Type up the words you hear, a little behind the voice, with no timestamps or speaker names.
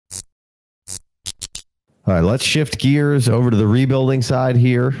All right, let's shift gears over to the rebuilding side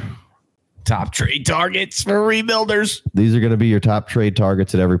here. Top trade targets for rebuilders. These are going to be your top trade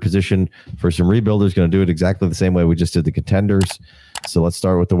targets at every position. For some rebuilders, going to do it exactly the same way we just did the contenders. So let's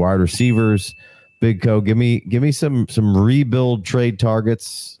start with the wide receivers. Big Co, give me some rebuild trade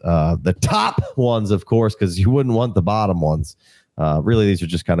targets. The top ones, of course, because you wouldn't want the bottom ones. Really, these are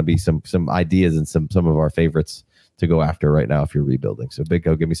just kind of be some ideas and some of our favorites to go after right now if you're rebuilding. So Big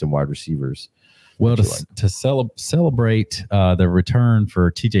Co, give me some wide receivers. Well, to celebrate the return for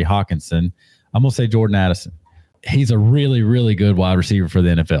T.J. Hawkinson, I'm going to say Jordan Addison. He's a really, really good wide receiver for the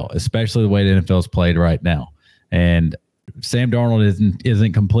NFL, especially the way the NFL is played right now. And Sam Darnold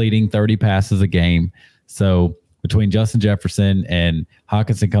isn't completing 30 passes a game. So between Justin Jefferson and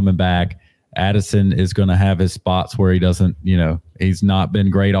Hawkinson coming back, Addison is going to have his spots where he doesn't, he's not been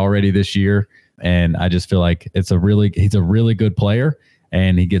great already this year. And I just feel like he's a really good player.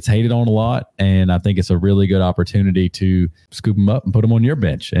 And he gets hated on a lot. And I think it's a really good opportunity to scoop him up and put him on your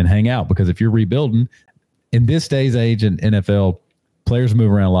bench and hang out. Because if you're rebuilding, in this day's age in NFL, players move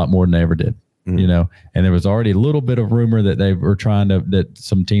around a lot more than they ever did. And there was already a little bit of rumor that they were that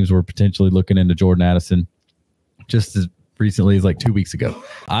some teams were potentially looking into Jordan Addison just as recently as like 2 weeks ago.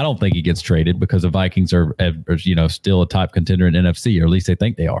 I don't think he gets traded because the Vikings are still a top contender in NFC, or at least they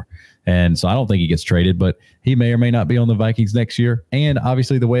think they are. And so I don't think he gets traded, but he may or may not be on the Vikings next year. And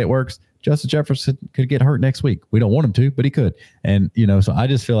obviously the way it works, Justin Jefferson could get hurt next week. We don't want him to, but he could. And, so I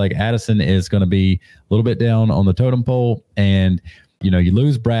just feel like Addison is going to be a little bit down on the totem pole. And, you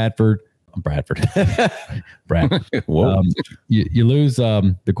lose Bradford. Brad. You lose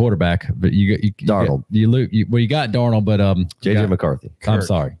the quarterback, but you Darnold. You got Darnold, but JJ McCarthy. I'm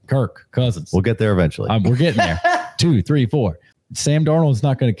sorry, Kirk Cousins. We'll get there eventually. We're getting there. 2, 3, 4. Sam Darnold's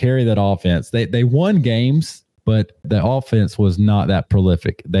not going to carry that offense. They won games, but the offense was not that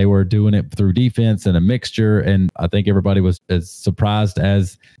prolific. They were doing it through defense and a mixture, and I think everybody was as surprised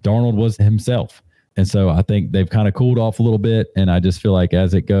as Darnold was himself. And so I think they've kind of cooled off a little bit, and I just feel like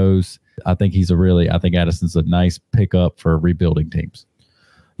as it goes, I think Addison's a nice pickup for rebuilding teams.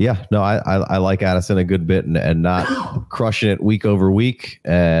 Yeah, no, I like Addison a good bit and not crushing it week over week,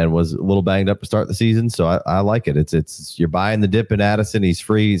 and was a little banged up to start the season. So I like it. It's you're buying the dip in Addison. He's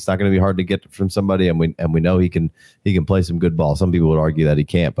free. It's not going to be hard to get from somebody, and we know he can play some good ball. Some people would argue that he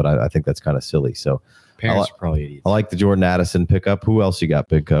can't, but I think that's kind of silly. So parents are probably idiots. I like the Jordan Addison pickup. Who else you got,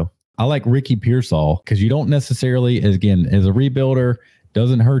 Big Co? I like Ricky Pearsall because you don't necessarily, as a rebuilder,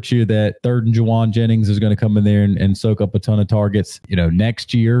 doesn't hurt you that third and Juwan Jennings is going to come in there and soak up a ton of targets.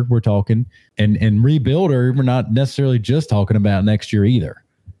 Next year we're talking, and rebuilder, we're not necessarily just talking about next year either,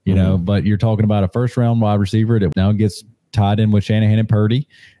 but you're talking about a first round wide receiver that now gets tied in with Shanahan and Purdy,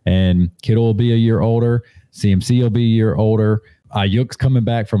 and Kittle will be a year older. CMC will be a year older. Ayuk's coming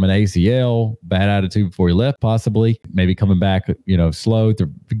back from an ACL, bad attitude before he left, possibly. Maybe coming back, slow to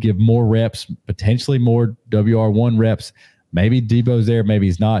give more reps, potentially more WR1 reps. Maybe Debo's there, maybe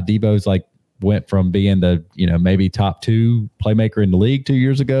he's not. Debo's went from being the, maybe top 2 playmaker in the league 2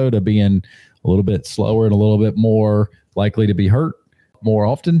 years ago to being a little bit slower and a little bit more likely to be hurt more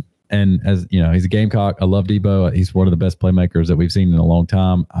often. And as he's a Gamecock. I love Debo. He's one of the best playmakers that we've seen in a long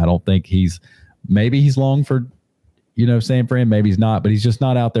time. I don't think he's long for, San Fran, maybe he's not, but he's just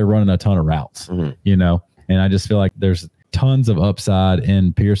not out there running a ton of routes, and I just feel like there's tons of upside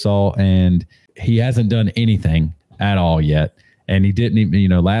in Pearsall, and he hasn't done anything at all yet. And he didn't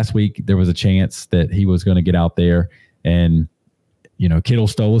even, last week there was a chance that he was going to get out there, and, Kittle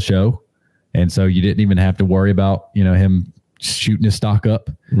stole the show. And so you didn't even have to worry about, him shooting his stock up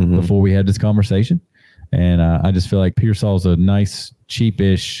before we had this conversation. And I just feel like Pearsall's a nice,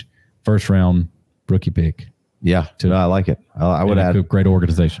 cheapish first round rookie pick. Yeah, I like it. I would add a great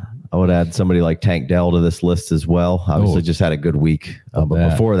organization. I would add somebody like Tank Dell to this list as well. Obviously, just had a good week, but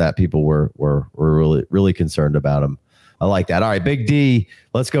before that, people were really, really concerned about him. I like that. All right, Big D,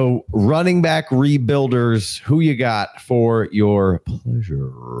 let's go running back rebuilders. Who you got for your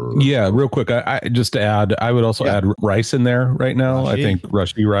pleasure? Yeah, real quick. I just to add, I would also add Rice in there right now. I think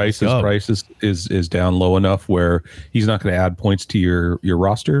Rashee Rice's price is down low enough where he's not going to add points to your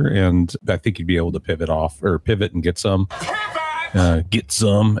roster, and I think you'd be able to pivot and get some.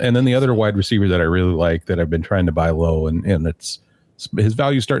 And then the other wide receiver that I really like that I've been trying to buy low, and it's his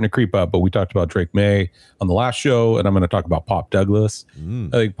value is starting to creep up, but we talked about Drake May on the last show, and I'm going to talk about Pop Douglas. I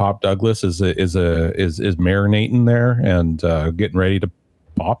think Pop Douglas is marinating there and getting ready to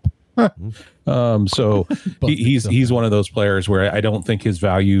pop. So he's one of those players where I don't think his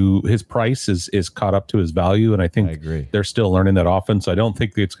price is caught up to his value, and I think they're still learning that offense. I don't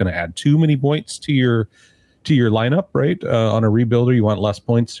think it's going to add too many points to to your lineup, right? On a rebuilder, you want less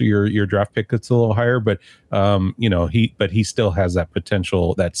points, so your draft pick gets a little higher. But he still has that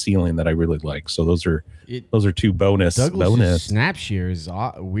potential, that ceiling that I really like. So those are two bonus. Snap share is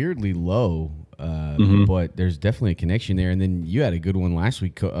weirdly low, but there's definitely a connection there. And then you had a good one last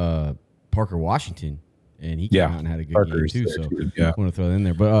week, Parker Washington. And he came out and had a good Parker's game too. So I want to throw that in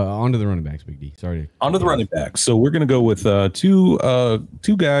there. But on to the running backs, Big D. Sorry. On to the running backs. So we're going to go with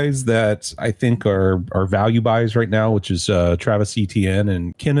two guys that I think are value buys right now, which is Travis Etienne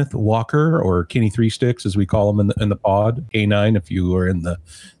and Kenneth Walker, or Kenny Three Sticks, as we call him in the pod, A9 if you are in the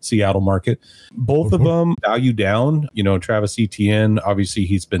Seattle market. Both of them value down. Travis Etienne, obviously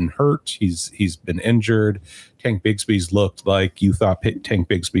he's been hurt. He's been injured. Tank Bigsby's looked like you thought Tank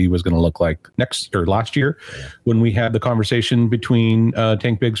Bigsby was going to look like last year when we had the conversation between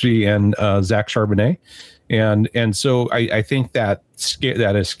Tank Bigsby and Zach Charbonnet. And so I think that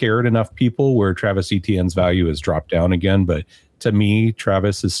has scared enough people where Travis Etienne's value has dropped down again. But to me,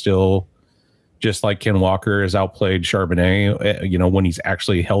 Travis is still, just like Ken Walker has outplayed Charbonnet, when he's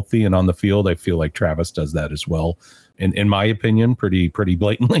actually healthy and on the field. I feel like Travis does that as well. In my opinion, pretty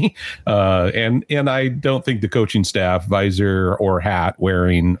blatantly. And I don't think the coaching staff, visor or hat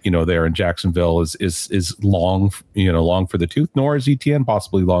wearing, there in Jacksonville is long for the tooth, nor is Etienne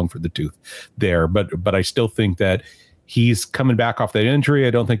possibly long for the tooth there. But I still think that he's coming back off that injury.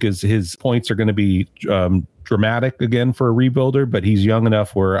 I don't think his points are going to be dramatic again for a rebuilder, but he's young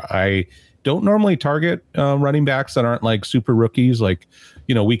enough where I don't normally target running backs that aren't like super rookies. Like,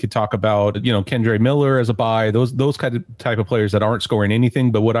 we could talk about, Kendre Miller as a buy, those type of players that aren't scoring anything.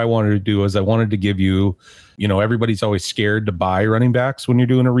 But what I wanted to do is I wanted to give you, everybody's always scared to buy running backs when you're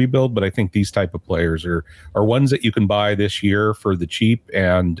doing a rebuild. But I think these type of players are ones that you can buy this year for the cheap.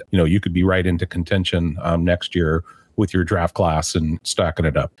 And, you could be right into contention next year with your draft class and stacking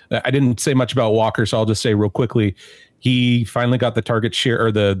it up. I didn't say much about Walker, so I'll just say real quickly, he finally got the target share,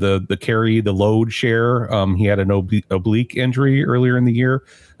 or the carry, the load share. He had an oblique injury earlier in the year.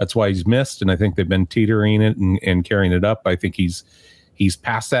 That's why he's missed. And I think they've been teetering it and carrying it up. I think he's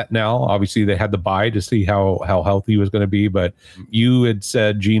past that now. Obviously, they had the bye to see how healthy he was going to be. But you had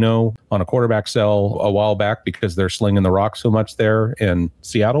said Geno on a quarterback sell a while back because they're slinging the rock so much there in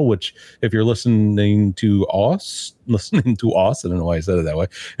Seattle, which if you're listening to us, I don't know why I said it that way.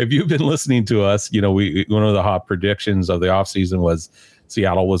 If you've been listening to us, one of the hot predictions of the offseason was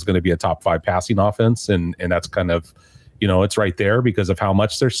Seattle was going to be a top 5 passing offense. And that's kind of, it's right there because of how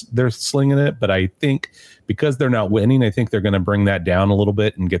much they're slinging it. But I think because they're not winning, I think they're going to bring that down a little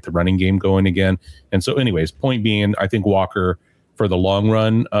bit and get the running game going again. And so anyways, point being, I think Walker for the long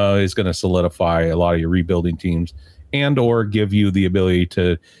run is going to solidify a lot of your rebuilding teams and or give you the ability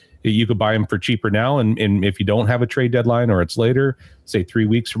to, you could buy him for cheaper now. And if you don't have a trade deadline or it's later, say 3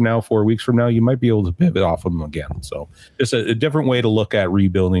 weeks from now, 4 weeks from now, you might be able to pivot off of him again. So just a different way to look at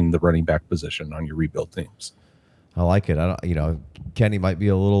rebuilding the running back position on your rebuild teams. I like it. Kenny might be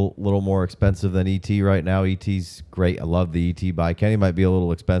a little more expensive than ET right now. ET's great. I love the ET buy. Kenny might be a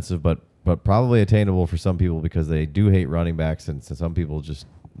little expensive, but probably attainable for some people because they do hate running backs, and some people just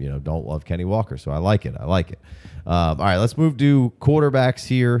don't love Kenny Walker. So I like it. All right, let's move to quarterbacks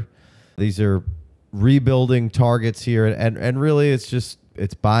here. These are rebuilding targets here, and really it's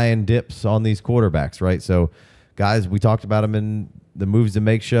buying dips on these quarterbacks, right? So guys, we talked about them in the Moves to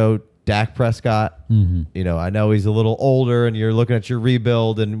Make show. Dak Prescott, I know he's a little older, and you're looking at your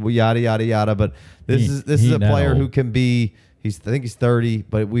rebuild and yada yada yada. But this is a player who can be. I think he's 30,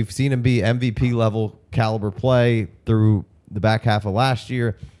 but we've seen him be MVP level caliber play through the back half of last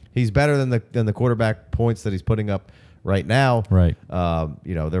year. He's better than the quarterback points that he's putting up right now. Right.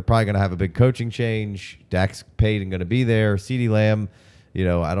 They're probably going to have a big coaching change. Dak's paid and going to be there. CeeDee Lamb.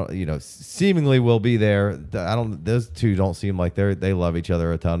 Seemingly will be there. Those two don't seem like they love each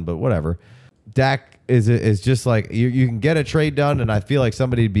other a ton, but whatever. Dak is just like you can get a trade done, and I feel like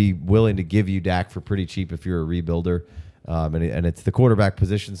somebody'd be willing to give you Dak for pretty cheap if you're a rebuilder. And it's the quarterback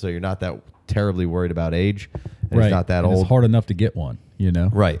position, so you're not that terribly worried about age. And right. He's not that old. It's hard enough to get one,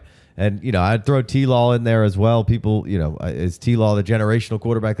 Right. And, I'd throw T-Law in there as well. People, is T-Law the generational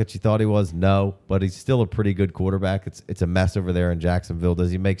quarterback that you thought he was? No, but he's still a pretty good quarterback. It's a mess over there in Jacksonville.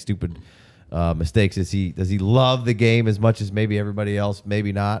 Does he make stupid mistakes? Does he love the game as much as maybe everybody else?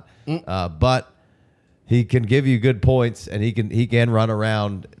 Maybe not. But he can give you good points, and he can run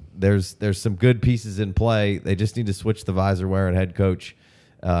around. There's some good pieces in play. They just need to switch the visor wearing head coach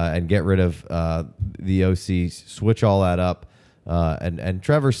and get rid of the OC, switch all that up. And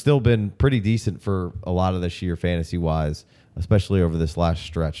Trevor's still been pretty decent for a lot of this year fantasy wise, especially over this last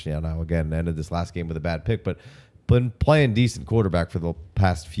stretch. Now again, ended this last game with a bad pick, but been playing decent quarterback for the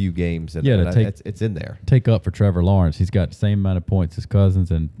past few games, and, it's in there. Take up for Trevor Lawrence. He's got the same amount of points as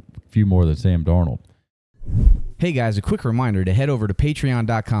Cousins and a few more than Sam Darnold. Hey guys, a quick reminder to head over to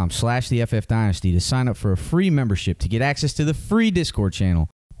patreon.com/the FF Dynasty to sign up for a free membership to get access to the free Discord channel.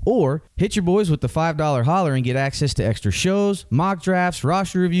 Or hit your boys with the $5 holler and get access to extra shows, mock drafts,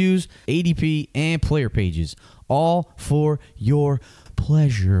 roster reviews, ADP, and player pages. All for your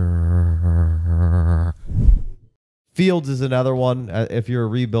pleasure. Fields is another one. If you're a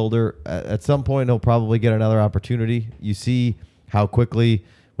rebuilder, at some point he'll probably get another opportunity. You see how quickly,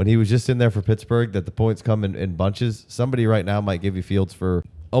 when he was just in there for Pittsburgh, that the points come in bunches. Somebody right now might give you Fields for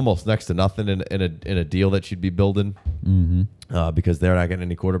almost next to nothing in a deal that you'd be building, because they're not getting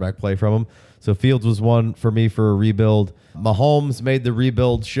any quarterback play from him. So Fields was one for me for a rebuild. Mahomes made the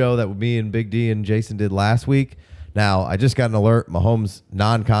rebuild show that me and Big D and Jason did last week. Now, I just got an alert. Mahomes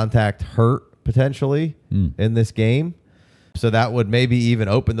non-contact hurt potentially in this game. So that would maybe even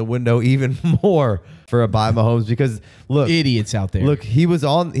open the window even more for a buy Mahomes, because look, idiots out there. Look, he's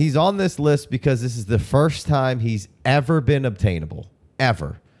on this list because this is the first time he's ever been obtainable.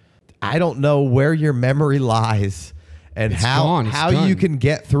 Ever. I don't know where your memory lies and how you can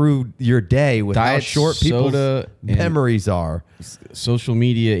get through your day with how short people's memories are. Social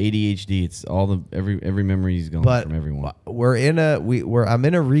media, ADHD, it's all every memory is gone from everyone. I'm in a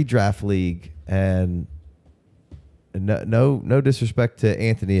redraft league, and no disrespect to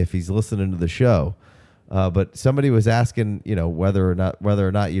Anthony if he's listening to the show, but somebody was asking, whether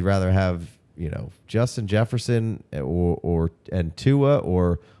or not you'd rather have Justin Jefferson and Tua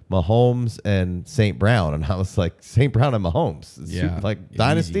or Mahomes and St. Brown, and I was like, St. Brown and Mahomes,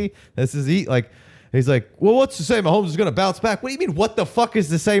 Dynasty. Easy. This is he's like, well, what's to say Mahomes is going to bounce back? What do you mean? What the fuck is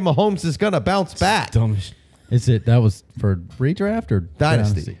to say Mahomes is going to bounce back? Dumbest. Is it that was for redraft or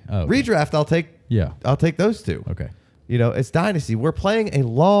Dynasty? Oh, okay. Redraft, I'll take. Yeah, I'll take those two. Okay, it's Dynasty. We're playing a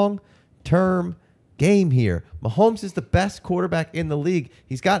long-term game here. Mahomes is the best quarterback in the league.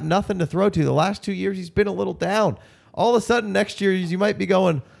 He's got nothing to throw to. The last 2 years, he's been a little down. All of a sudden, next year, you might be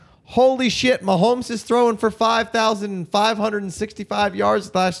going, holy shit, Mahomes is throwing for 5,565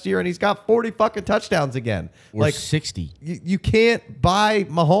 yards last year, and he's got 40 fucking touchdowns again. Or 60. You can't buy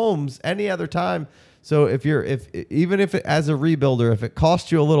Mahomes any other time. So even if as a rebuilder, if it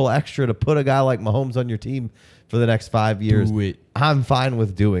costs you a little extra to put a guy like Mahomes on your team for the next 5 years, I'm fine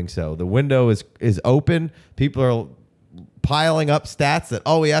with doing so. The window is open. People are piling up stats that,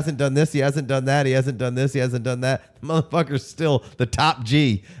 he hasn't done this, he hasn't done that, he hasn't done this, he hasn't done that. The motherfucker's still the top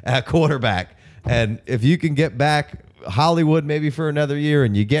G at quarterback. And if you can get back Hollywood maybe for another year,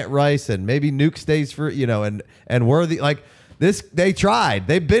 and you get Rice, and maybe Nuke stays for, and Worthy, like this, they tried.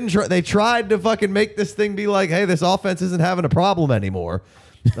 They tried to fucking make this thing be like, hey, this offense isn't having a problem anymore.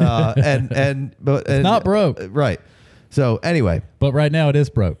 But it's not broke. Right. So anyway. But right now it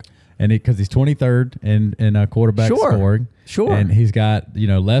is broke. And because he's 23rd in quarterback scoring. Sure. And he's got,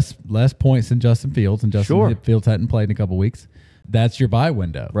 less points than Justin Fields, and Justin Fields hadn't played in a couple weeks. That's your buy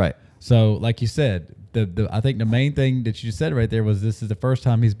window. Right. So like you said, I think the main thing that you just said right there was this is the first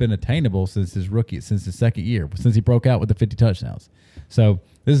time he's been attainable since his second year, since he broke out with the 50 touchdowns. So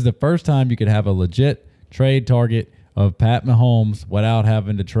this is the first time you could have a legit trade target of Pat Mahomes without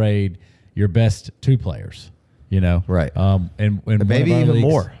having to trade your best two players, Right. And maybe even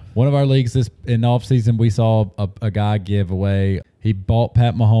more. One of our leagues in the offseason, we saw a guy give away. He bought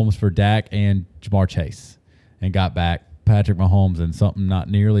Pat Mahomes for Dak and Jamar Chase and got back Patrick Mahomes and something not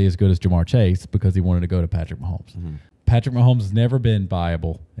nearly as good as Jamar Chase because he wanted to go to Patrick Mahomes. Mm-hmm. Patrick Mahomes has never been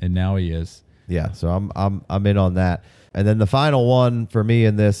viable, and now he is. Yeah, so I'm in on that. And then the final one for me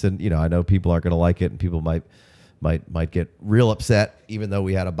in this, and I know people aren't going to like it, and people might get real upset, even though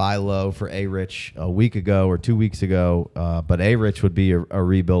we had a buy low for A-Rich a week ago or 2 weeks ago. But A-Rich would be a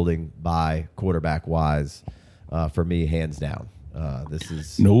rebuilding buy quarterback-wise for me, hands down. This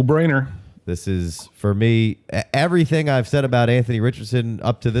is no-brainer. This is, for me, everything I've said about Anthony Richardson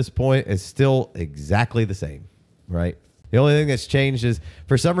up to this point is still exactly the same, right? The only thing that's changed is,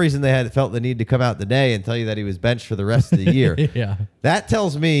 for some reason, they had felt the need to come out today and tell you that he was benched for the rest of the year. Yeah, that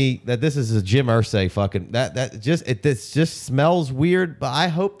tells me that this is a Jim Irsay fucking this just smells weird. But I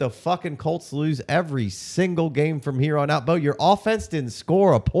hope the fucking Colts lose every single game from here on out. Bo, your offense didn't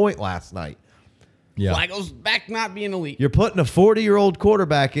score a point last night. Yeah, Flacco's back not being elite. You're putting a 40-year-old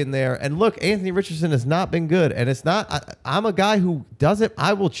quarterback in there, and look, Anthony Richardson has not been good, and it's not. I'm a guy who doesn't.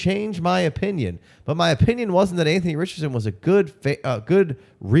 I will change my opinion, but my opinion wasn't that Anthony Richardson was a good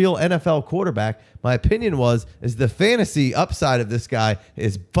real NFL quarterback. My opinion is the fantasy upside of this guy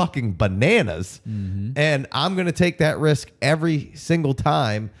is fucking bananas, and I'm going to take that risk every single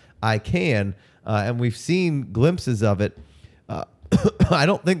time I can. and we've seen glimpses of it. I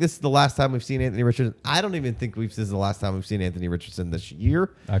don't think this is the last time we've seen Anthony Richardson. I don't even think this is the last time we've seen Anthony Richardson this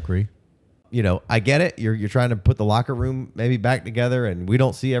year. I agree. You know, I get it. You're trying to put the locker room maybe back together, and we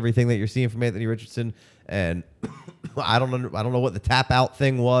don't see everything that you're seeing from Anthony Richardson. And I don't know what the tap out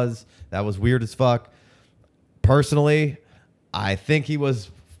thing was. That was weird as fuck. Personally, I think he was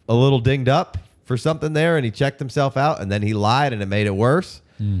a little dinged up for something there, and he checked himself out, and then he lied, and it made it worse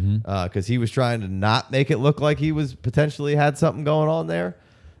because he was trying to not make it look like he was potentially had something going on there.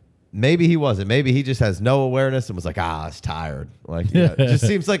 Maybe he wasn't. Maybe he just has no awareness and was like, I was tired. Like, it just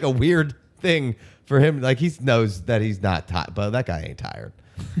seems like a weird thing for him. Like, he knows that he's not tired, but that guy ain't tired.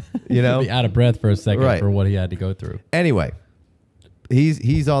 You know, Be out of breath for a second Right. for what he had to go through. Anyway,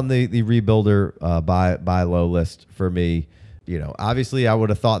 he's on the rebuilder buy low list for me. You know, obviously, I would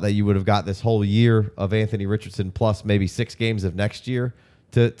have thought that you would have got this whole year of Anthony Richardson plus maybe 6 games of next year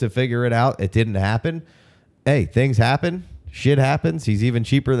to figure it out. It didn't happen. Hey, things happen. Shit happens. He's even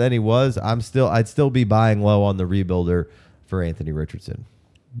cheaper than he was. I'd still be buying low on the rebuilder for Anthony Richardson.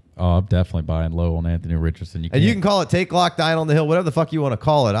 Oh, I'm definitely buying low on Anthony Richardson. And you can call it take lock, dying on the hill, whatever the fuck you want to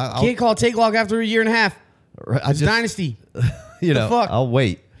call it. Can't call take log after a year and a half. It's Dynasty. You know, fuck? I'll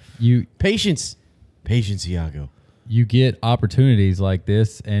wait. Patience, Iago. You get opportunities like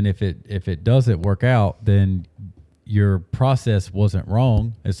this, and if it doesn't work out, then your process wasn't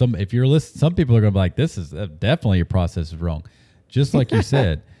wrong. And if you're listening, some people are going to be like, "This is definitely your process is wrong." Just like you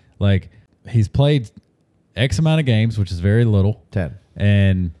said, like he's played X amount of games, which is very little, 10,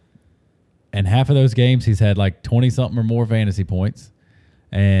 and half of those games he's had like 20 something or more fantasy points,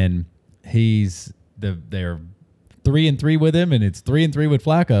 and they're 3-3 with him, and it's 3-3 with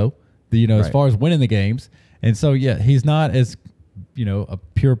Flacco. As far as winning the games. And so, yeah, he's not as, a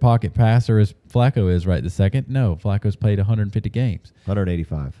pure pocket passer as Flacco is right this second. No, Flacco's played 150 games.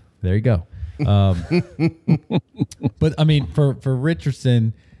 185. There you go. But, I mean, for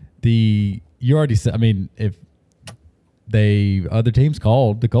Richardson, you already said, I mean, if other teams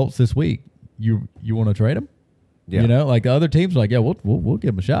called the Colts this week, you want to trade him? Yeah. Like the other teams are like, yeah, we'll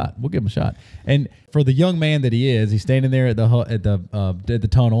give him a shot. We'll give him a shot. And for the young man that he is, he's standing there at the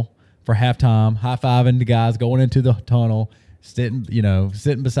tunnel for halftime, high-fiving the guys going into the tunnel, sitting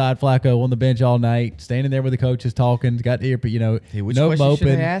beside Flacco on the bench all night, standing there with the coaches talking, got ear, Hey, which no question moping.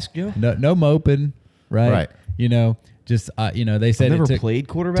 should I ask you? No moping, right? Right. Just they said I've never it played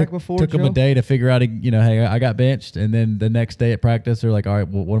quarterback before. Took them a day to figure out, hey, I got benched, and then the next day at practice, they're like, all right,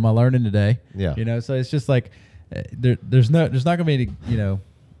 well, what am I learning today? Yeah. So it's just like there's not going to be any,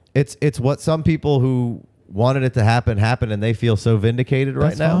 It's what some people who wanted it to happen, and they feel so vindicated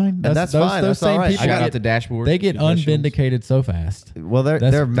right now. Fine. And that's fine. Those That's all same right. people I got get- out the dashboard. they get unvindicated so fast. Well, their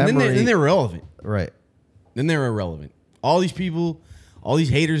And memory. then they're irrelevant. Right. Then they're irrelevant. All these people, all these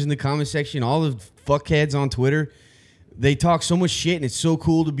haters in the comment section, all the fuckheads on Twitter, they talk so much shit, and it's so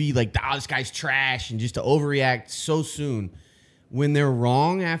cool to be like, this guy's trash, and just to overreact so soon. When they're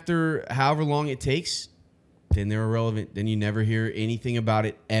wrong after however long it takes, then they're irrelevant. Then you never hear anything about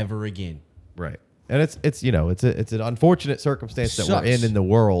it ever again. Right. And it's an unfortunate circumstance that Sucks. we're in the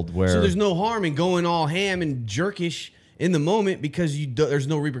world where So there's no harm in going all ham and jerkish in the moment because there's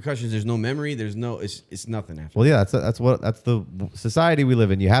no repercussions, there's no memory, it's nothing after. Well, yeah, that's the society we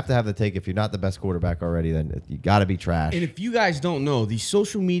live in. You have to have the take. If you're not the best quarterback already, then you got to be trash. And if you guys don't know, these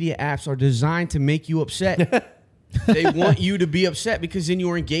social media apps are designed to make you upset. They want you to be upset because then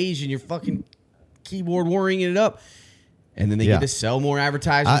you're engaged and you're fucking keyboard worrying it up. And then they get to sell more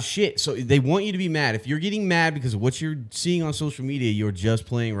advertising shit. So they want you to be mad. If you're getting mad because of what you're seeing on social media, you're just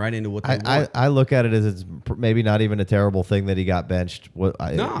playing right into what they want. I look at it as it's maybe not even a terrible thing that he got benched.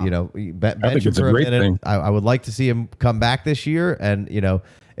 I think it's a great thing. I would like to see him come back this year, and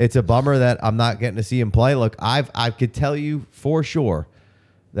it's a bummer that I'm not getting to see him play. Look, I could tell you for sure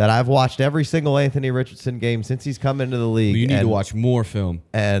that I've watched every single Anthony Richardson game since he's come into the league. You need to watch more film.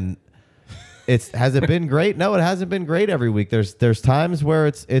 And has it been great? No, it hasn't been great every week. There's times where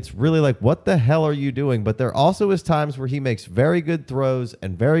it's really like, what the hell are you doing? But there also is times where he makes very good throws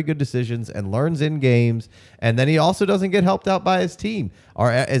and very good decisions and learns in games, and then he also doesn't get helped out by his team.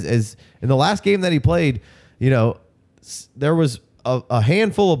 Or as in the last game that he played, there was a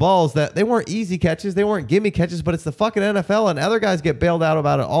handful of balls that they weren't easy catches, they weren't gimme catches, but it's the fucking NFL, and other guys get bailed out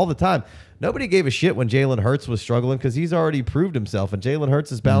about it all the time. Nobody gave a shit when Jalen Hurts was struggling because he's already proved himself, and Jalen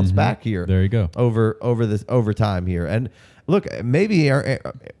Hurts has bounced back here. There you go. Over time here, and look, maybe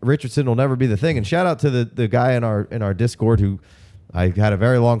Richardson will never be the thing. And shout out to the guy in our Discord who I had a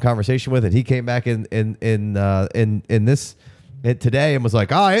very long conversation with, and he came back in this today and was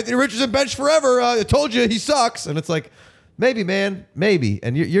like, Anthony Richardson benched forever. I told you he sucks, and it's like, Maybe, man, maybe.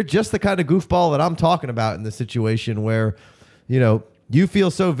 And you're just the kind of goofball that I'm talking about in this situation where, you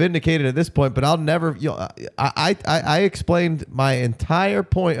feel so vindicated at this point, but I'll never, I explained my entire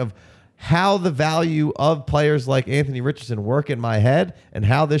point of how the value of players like Anthony Richardson work in my head and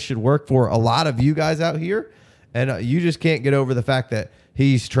how this should work for a lot of you guys out here. And you just can't get over the fact that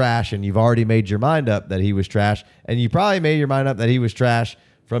he's trash, and you've already made your mind up that he was trash. And you probably made your mind up that he was trash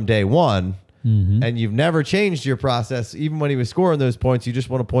from day one. Mm-hmm. And you've never changed your process. Even when he was scoring those points, you just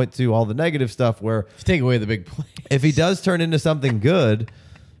want to point to all the negative stuff where just take away the big plays. If he does turn into something good,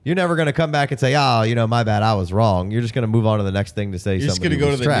 you're never going to come back and say, my bad, I was wrong. You're just going to move on to the next thing to say. You're just going to go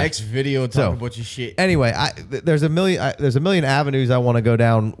to the next video and talk about your shit. Anyway, there's a million avenues I want to go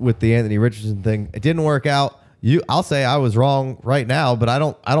down with the Anthony Richardson thing. It didn't work out. I'll say I was wrong right now, but I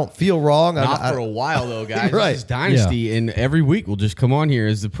don't feel wrong. Not for a while though, guys. Right. This is Dynasty, and every week we'll just come on here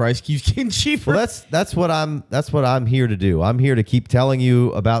as the price keeps getting cheaper. Well, that's what I'm here to do. I'm here to keep telling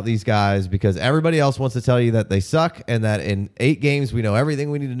you about these guys because everybody else wants to tell you that they suck and that in 8 games we know everything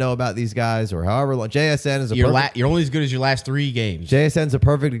we need to know about these guys, or however long. JSN is you're only as good as your last 3 games. JSN's a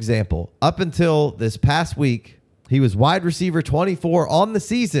perfect example. Up until this past week, he was wide receiver 24 on the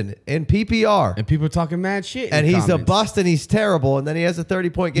season in PPR. And people are talking mad shit. And he's a bust and he's terrible. And then he has a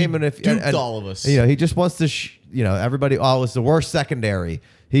 30-point game. And duped all of us. He just wants to, everybody, it's the worst secondary.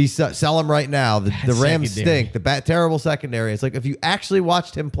 Sell him right now. The Rams stink. The terrible secondary. It's like if you actually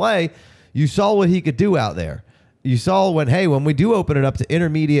watched him play, you saw what he could do out there. You saw when we do open it up to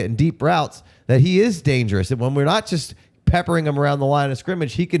intermediate and deep routes, that he is dangerous. And when we're not just peppering him around the line of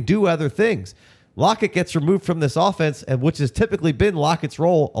scrimmage, he can do other things. Lockett gets removed from this offense, and which has typically been Lockett's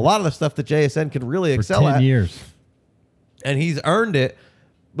role. A lot of the stuff that JSN can really excel at. 10 years. And he's earned it.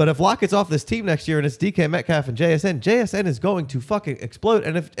 But if Lockett's off this team next year and it's DK Metcalf and JSN is going to fucking explode.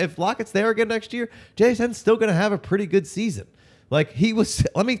 And if Lockett's there again next year, JSN's still going to have a pretty good season. Like he was,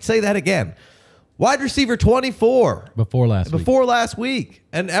 let me say that again. Wide receiver 24. Before last week.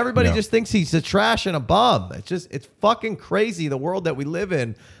 And everybody just thinks he's a trash and a bum. It's fucking crazy the world that we live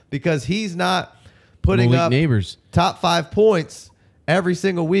in because he's not putting up top 5 points every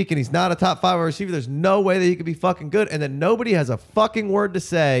single week, and he's not a top 5 receiver. There's no way that he could be fucking good. And then nobody has a fucking word to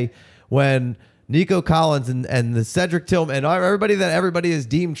say when Nico Collins and the Cedric Tillman and everybody is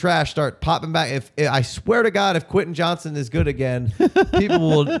deemed trash start popping back. If I swear to God, if Quentin Johnson is good again,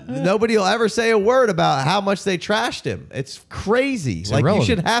 nobody will ever say a word about how much they trashed him. It's crazy. Like you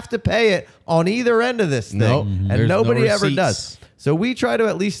should have to pay it on either end of this thing, and nobody ever does. So we try to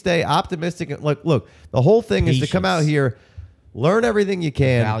at least stay optimistic. And look, the whole thing is to come out here, learn everything you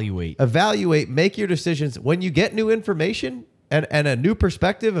can, evaluate, make your decisions. When you get new information and a new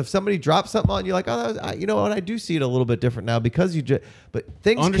perspective, if somebody drops something on you, like, I do see it a little bit different now because but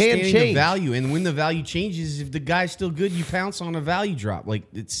things can change. The value, and when the value changes, if the guy's still good, you pounce on a value drop. Like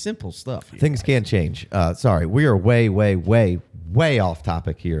it's simple stuff. Things can change. Sorry, we are way off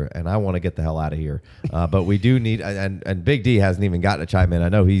topic here, and I want to get the hell out of here. But we do need, and Big D hasn't even gotten to chime in. I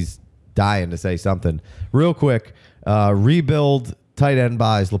know he's dying to say something. Real quick, rebuild tight end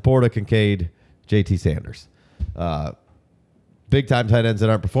buys, Laporta, Kincaid, JT Sanders. Big time tight ends that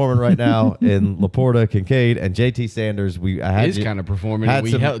aren't performing right now in Laporta, Kincaid, and JT Sanders. Is kind of performing.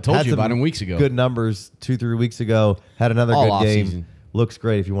 We told you about him weeks ago. Good numbers 2-3 weeks ago. Had another good game. Season. Looks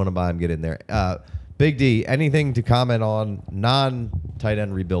great. If you want to buy him, get in there. Big D, anything to comment on non-tight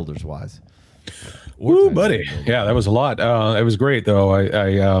end rebuilders wise? Ooh, buddy. Yeah, that was a lot. It was great though.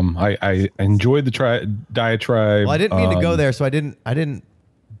 I enjoyed the diatribe. Well, I didn't mean to go there, so I didn't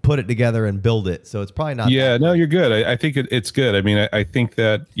put it together and build it. So it's probably not. Yeah, no, you're good. I think it's good. I mean, I think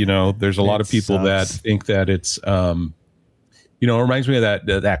that there's a lot of people that think that it's it reminds me of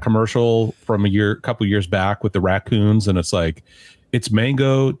that commercial from a couple years back with the raccoons, and it's like, it's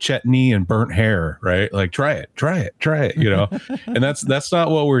mango, chutney, and burnt hair, right? Like try it. And that's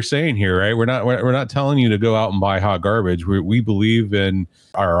not what we're saying here, right? We're not telling you to go out and buy hot garbage. We believe in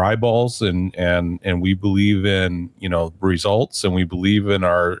our eyeballs and we believe in results, and we believe in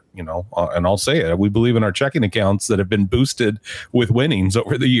our and I'll say it, we believe in our checking accounts that have been boosted with winnings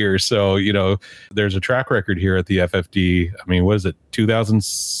over the years. So there's a track record here at the FFD. I mean, what is it,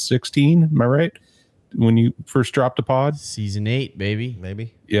 2016? Am I right? When you first dropped a pod? Season 8, baby.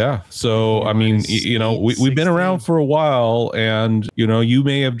 Maybe. Yeah. So, I mean, we've been around for a while, and, you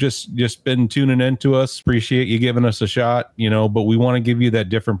may have just been tuning into us. Appreciate you giving us a shot, but we want to give you that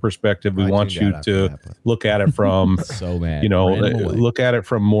different perspective. We want you to look at it from, look at it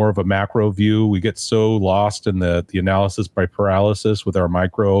from more of a macro view. We get so lost in the analysis by paralysis with our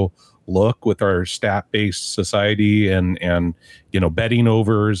micro look, with our stat-based society and betting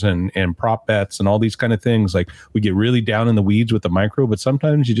overs and prop bets and all these kind of things. Like, we get really down in the weeds with the micro, but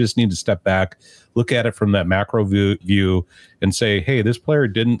sometimes you just need to step back, look at it from that macro view and say, hey, this player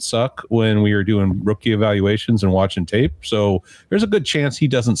didn't suck when we were doing rookie evaluations and watching tape. So there's a good chance he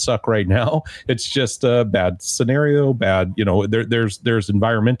doesn't suck right now. It's just a bad scenario, there's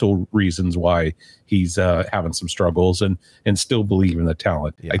environmental reasons why he's having some struggles, and still believe in the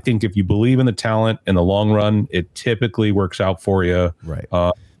talent. Yeah. I think if you believe in the talent in the long run, it typically works out for you. Right.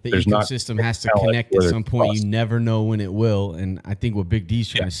 The ecosystem has to connect at some point. You never know when it will. And I think what Big D's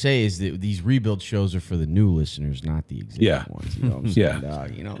trying to say is that these rebuild shows are for the new listeners, not the existing ones. You know what I'm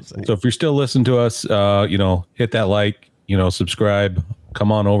saying? You know what I'm saying? So if you're still listening to us, hit that like, subscribe,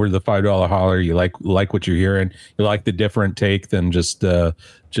 come on over to the $5 holler. You like what you're hearing. You like the different take than just the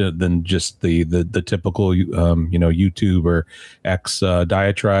typical YouTube or X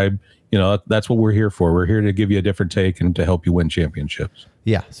diatribe. That's what we're here for. We're here to give you a different take and to help you win championships.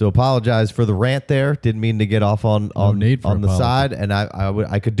 Yeah. So apologize for the rant there. Didn't mean to get off on the side, and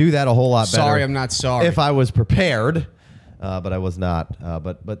I could do that a whole lot better. Sorry, I'm not sorry. If I was prepared, but I was not.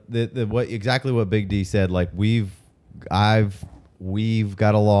 But exactly what Big D said. Like, we've got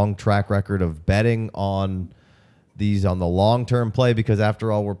a long track record of betting on these on the long-term play, because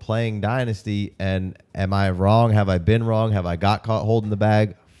after all, we're playing Dynasty. And am I wrong? Have I been wrong? Have I got caught holding the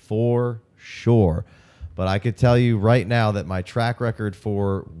bag? For sure. But I could tell you right now that my track record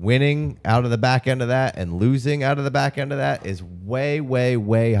for winning out of the back end of that and losing out of the back end of that is way, way,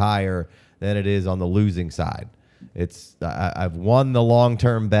 way higher than it is on the losing side. I've won the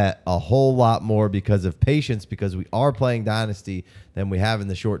long-term bet a whole lot more because of patience, because we are playing Dynasty, than we have in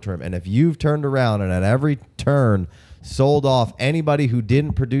the short term. And if you've turned around and at every turn sold off anybody who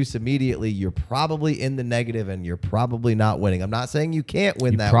didn't produce immediately, you're probably in the negative and you're probably not winning. I'm not saying you can't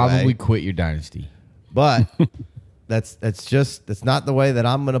win that way. Probably quit your Dynasty. But that's not the way that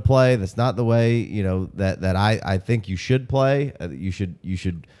I'm going to play. That's not the way, that I think you should play. You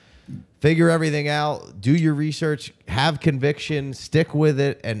should figure everything out, do your research, have conviction, stick with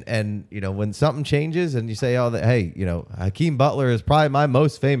it, and when something changes and you say, Hakeem Butler is probably my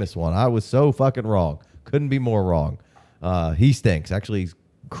most famous one. I was so fucking wrong. Couldn't be more wrong. He stinks. Actually, he's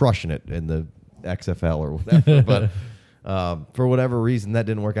crushing it in the XFL or whatever. But for whatever reason, that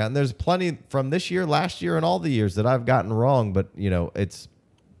didn't work out. And there's plenty from this year, last year, and all the years that I've gotten wrong. But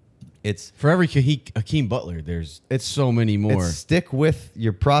it's for every Hakeem Butler, it's so many more. Stick with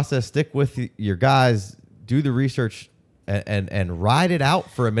your process. Stick with your guys. Do the research and ride it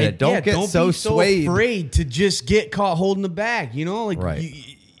out for a minute. Don't be so afraid to just get caught holding the bag.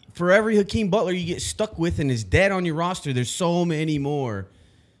 Right. For every Hakeem Butler you get stuck with and is dead on your roster, there's so many more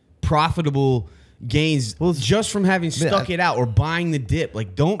profitable gains just from having stuck it out or buying the dip.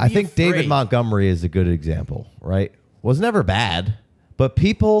 Like, don't be afraid. David Montgomery is a good example, right? Was never bad, but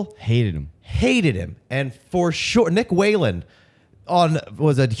people hated him. And for sure, Nick Whalen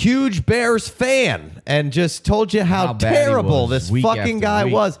was a huge Bears fan and just told you how terrible this fucking guy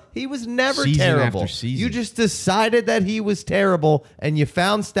was. He was never terrible. You just decided that he was terrible, and you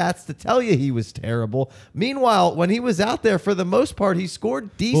found stats to tell you he was terrible. Meanwhile, when he was out there, for the most part, he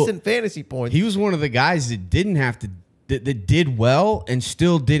scored decent fantasy points. He was one of the guys that didn't have to that did well and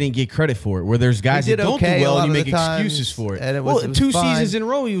still didn't get credit for it. Where there's guys that don't do well and you make excuses for it. And it was two fine. Seasons in a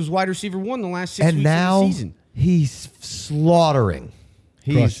row, he was wide receiver 1 the last 6 weeks of now, the season. He's slaughtering.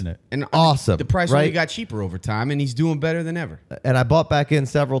 He's crushing it. And awesome. The price right? only got cheaper over time, and he's doing better than ever. And I bought back in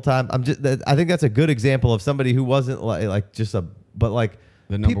several times. I think that's a good example of somebody who wasn't the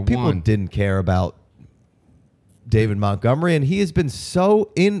number one. People didn't care about David Montgomery, and he has been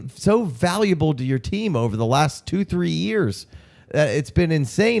so valuable to your team over the last 2-3 years. It's been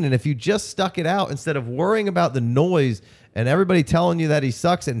insane. And if you just stuck it out instead of worrying about the noise and everybody telling you that he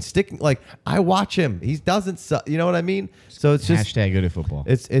sucks and sticking, I watch him, he doesn't suck. You know what I mean? So it's just hashtag good at football.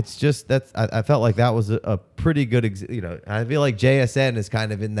 It's just I felt like that was a pretty good. I feel like JSN is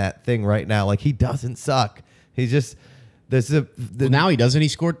kind of in that thing right now. Like, he doesn't suck. He's just. Now he doesn't. He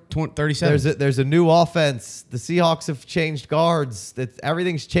scored 37. There's a new offense. The Seahawks have changed guards.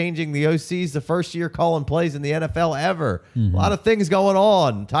 Everything's changing. The OC's the first year calling plays in the NFL ever. A lot of things going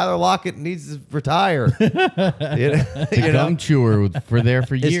on. Tyler Lockett needs to retire. Gum chewer for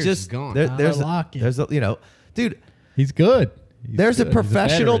years. It's just gone. Dude, he's good. There's a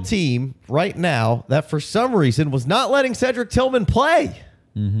professional team right now that for some reason was not letting Cedric Tillman play.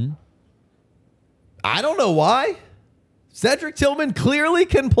 Mm-hmm. I don't know why. Cedric Tillman clearly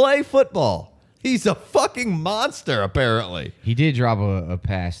can play football. He's a fucking monster, apparently. He did drop a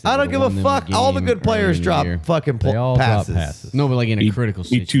pass. I don't give a fuck. All the good players drop fucking They all drop passes. passes. No, but like in a critical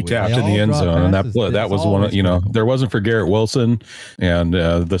He situation. two-tapped They in the all end drop zone, and passes. that was It's one of, always critical. there wasn't for Garrett Wilson and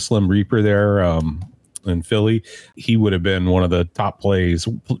the Slim Reaper there in Philly. He would have been one of the top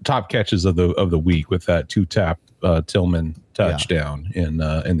catches of the week with that two-tap Tillman touchdown in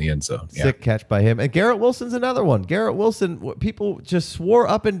the end zone. Yeah. Sick catch by him. And Garrett Wilson's another one. Garrett Wilson, people just swore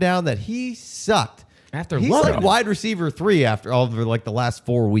up and down that he sucked. He's like wide receiver 3 after all of like the last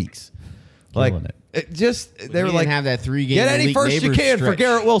 4 weeks. Like Killing it just they were He like, didn't have that 3-game. get any elite first you neighbors can for stretch.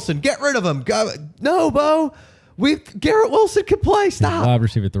 Garrett Wilson. Get rid of him. No, Bo. Garrett Wilson can play. Stop. Wide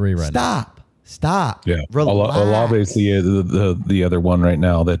receiver 3 right now. Stop. Yeah, Relax. Olave's the other one right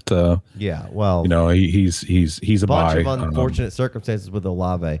now that Yeah, well, he's a bunch buy. of unfortunate circumstances with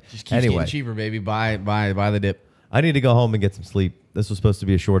Olave. Just keeps Anyway, getting cheaper, baby. Buy the dip. I need to go home and get some sleep. This was supposed to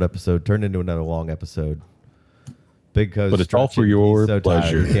be a short episode, turned into another long episode. Big Co's But it's all for stretching. your He's so tired.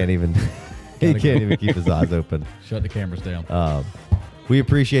 pleasure. He can't even keep his eyes open. Shut the cameras down. We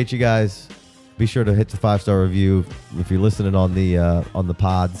appreciate you guys. Be sure to hit the 5-star review. If you're listening on the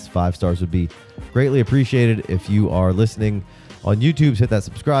pods, 5 stars would be greatly appreciated. If you are listening on YouTube, hit that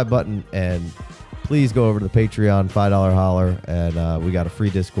subscribe button, and please go over to the Patreon, $5 holler, and we got a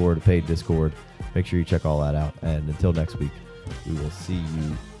free Discord, a paid Discord. Make sure you check all that out. And until next week, we will see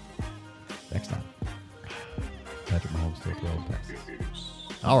you next time. Patrick Mahomes still 12 passes.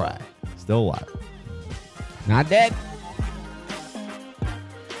 All right, still alive. Not dead.